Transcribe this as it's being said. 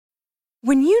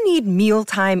When you need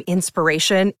mealtime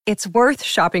inspiration, it's worth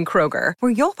shopping Kroger,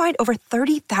 where you'll find over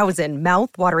 30,000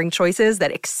 mouth-watering choices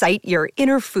that excite your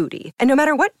inner foodie. And no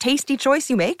matter what tasty choice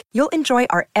you make, you'll enjoy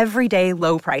our everyday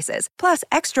low prices, plus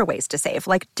extra ways to save,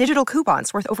 like digital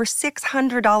coupons worth over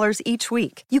 $600 each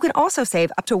week. You can also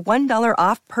save up to $1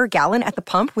 off per gallon at the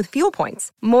pump with fuel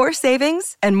points. More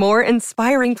savings and more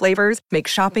inspiring flavors make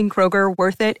shopping Kroger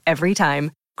worth it every time.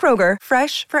 Kroger,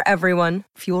 fresh for everyone.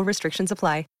 Fuel restrictions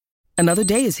apply. Another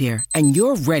day is here, and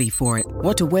you're ready for it.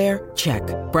 What to wear? Check.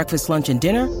 Breakfast, lunch, and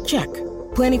dinner? Check.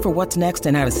 Planning for what's next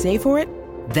and how to save for it?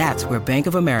 That's where Bank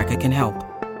of America can help.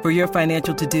 For your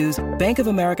financial to-dos, Bank of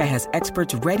America has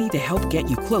experts ready to help get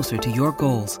you closer to your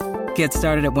goals. Get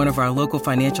started at one of our local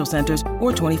financial centers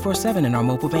or 24/7 in our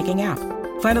mobile banking app.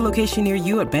 Find a location near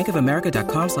you at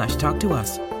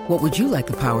bankofamerica.com/talktous. What would you like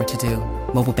the power to do?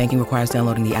 Mobile banking requires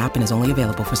downloading the app and is only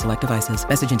available for select devices.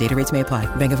 Message and data rates may apply.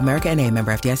 Bank of America N.A.,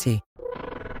 member FDIC.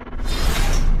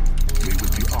 We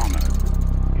would be honored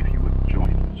if you would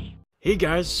join us. Hey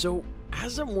guys, so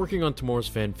as I'm working on tomorrow's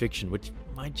fan fiction, which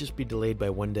might just be delayed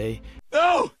by one day,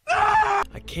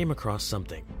 I came across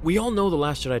something. We all know the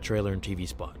Last Jedi trailer and TV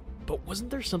spot, but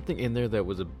wasn't there something in there that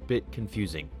was a bit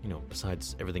confusing,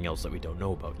 besides everything else that we don't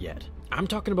know about yet? I'm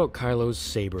talking about Kylo's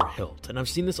saber hilt, and I've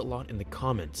seen this a lot in the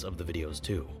comments of the videos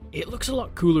too. It looks a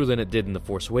lot cooler than it did in The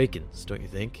Force Awakens, don't you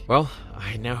think? Well,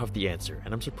 I now have the answer,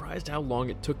 and I'm surprised how long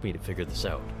it took me to figure this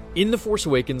out. In The Force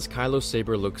Awakens, Kylo's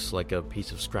saber looks like a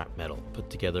piece of scrap metal put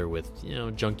together with,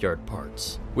 junkyard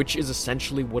parts, which is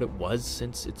essentially what it was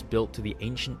since it's built to the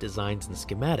ancient designs and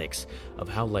schematics of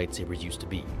how lightsabers used to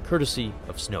be, courtesy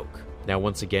of Snoke. Now,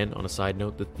 once again, on a side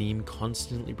note, the theme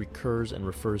constantly recurs and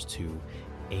refers to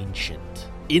ancient.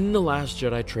 In the Last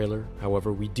Jedi trailer,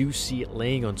 however, we do see it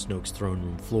laying on Snoke's throne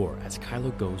room floor as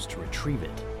Kylo goes to retrieve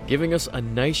it, giving us a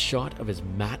nice shot of his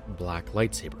matte black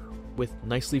lightsaber with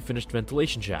nicely finished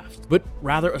ventilation shafts, but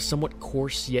rather a somewhat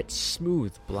coarse yet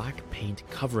smooth black paint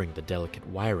covering the delicate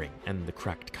wiring and the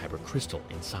cracked kyber crystal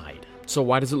inside. So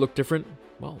why does it look different?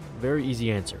 Well, very easy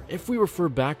answer. If we refer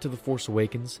back to The Force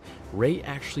Awakens, Rey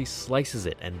actually slices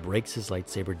it and breaks his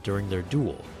lightsaber during their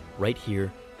duel, right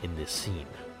here in this scene.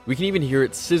 We can even hear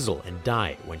it sizzle and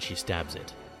die when she stabs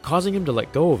it, causing him to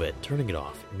let go of it, turning it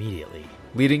off immediately,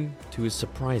 leading to his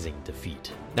surprising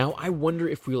defeat. Now, I wonder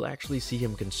if we'll actually see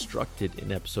him constructed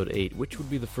in Episode 8, which would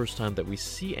be the first time that we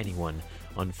see anyone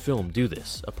on film do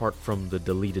this, apart from the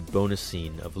deleted bonus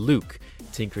scene of Luke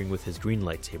tinkering with his green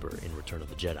lightsaber in Return of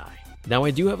the Jedi. Now,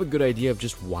 I do have a good idea of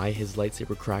just why his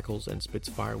lightsaber crackles and spits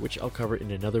fire, which I'll cover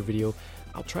in another video.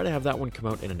 I'll try to have that one come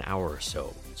out in an hour or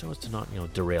so as to not,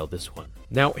 derail this one.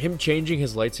 Now, him changing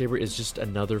his lightsaber is just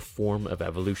another form of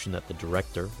evolution that the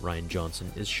director, Rian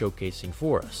Johnson, is showcasing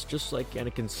for us, just like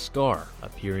Anakin's scar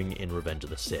appearing in Revenge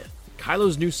of the Sith.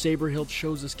 Kylo's new saber hilt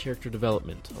shows his character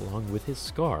development, along with his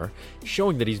scar,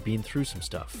 showing that he's been through some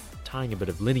stuff, tying a bit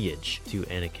of lineage to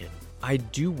Anakin. I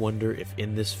do wonder if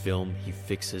in this film he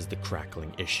fixes the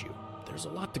crackling issue. There's a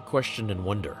lot to question and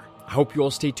wonder. I hope you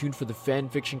all stay tuned for the fan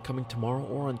fiction coming tomorrow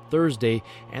or on Thursday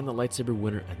and the lightsaber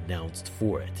winner announced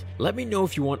for it. Let me know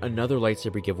if you want another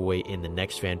lightsaber giveaway in the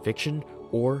next fan fiction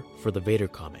or for the Vader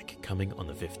comic coming on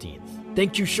the 15th.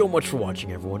 Thank you so much for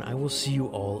watching, everyone. I will see you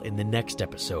all in the next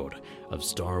episode of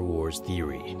Star Wars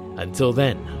Theory. Until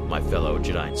then, my fellow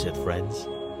Jedi and Sith friends,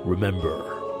 remember,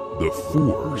 The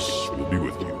Force will be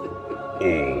with you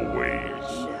always.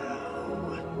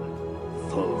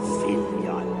 Fulfill